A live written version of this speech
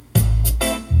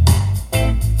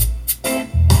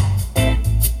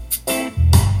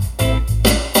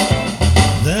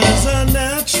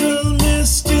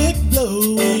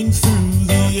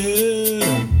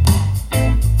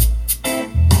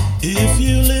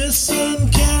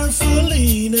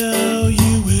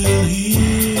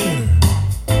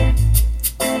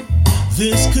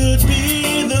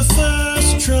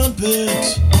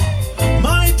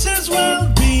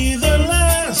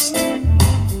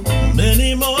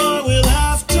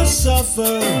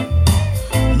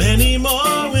suffer. Many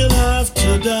more will have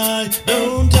to die.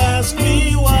 Don't ask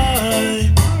me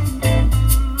why.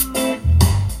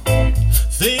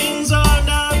 Things are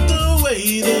not the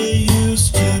way they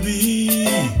used to be.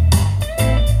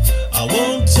 I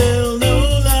won't tell no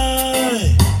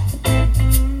lie.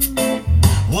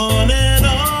 One and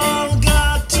all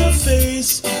got to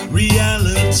face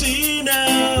reality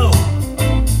now.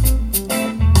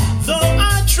 Though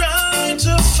I try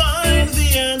to find the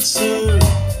answer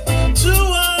to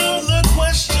all the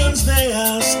questions they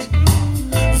ask,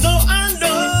 though I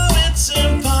know it's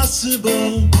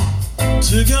impossible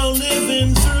to go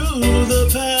living through the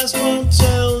past, won't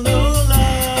tell no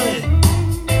lie.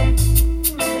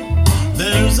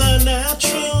 There's a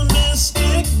natural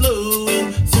mystic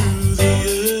blowing through the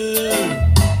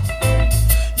air.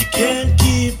 You can't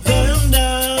keep them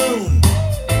down.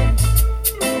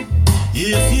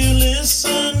 If you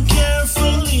listen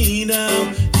carefully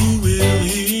now, you will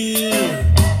hear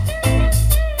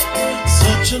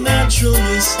such a natural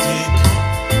mystic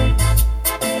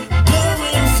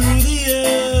blowing through the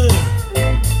air.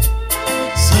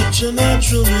 Such a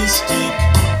natural mystic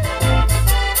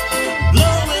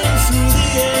blowing through the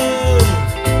air.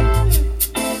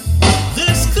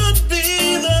 This could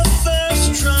be the first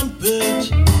trumpet,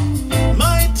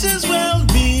 might as well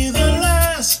be the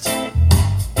last.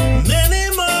 Many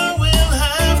more will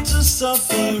have to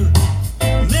suffer,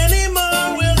 many more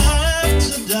will have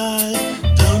to die.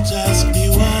 Don't ask me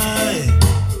why.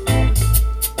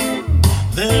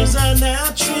 There's a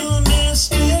natural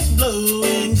mystic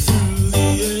blowing through the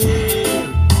air.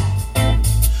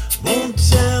 Won't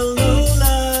tell no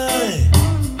lie.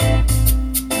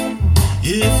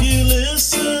 If you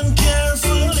listen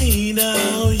carefully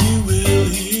now, you will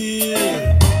hear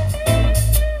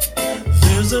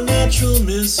there's a natural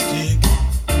mystic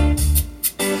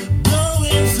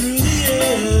blowing through the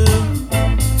air.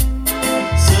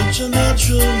 Such a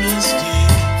natural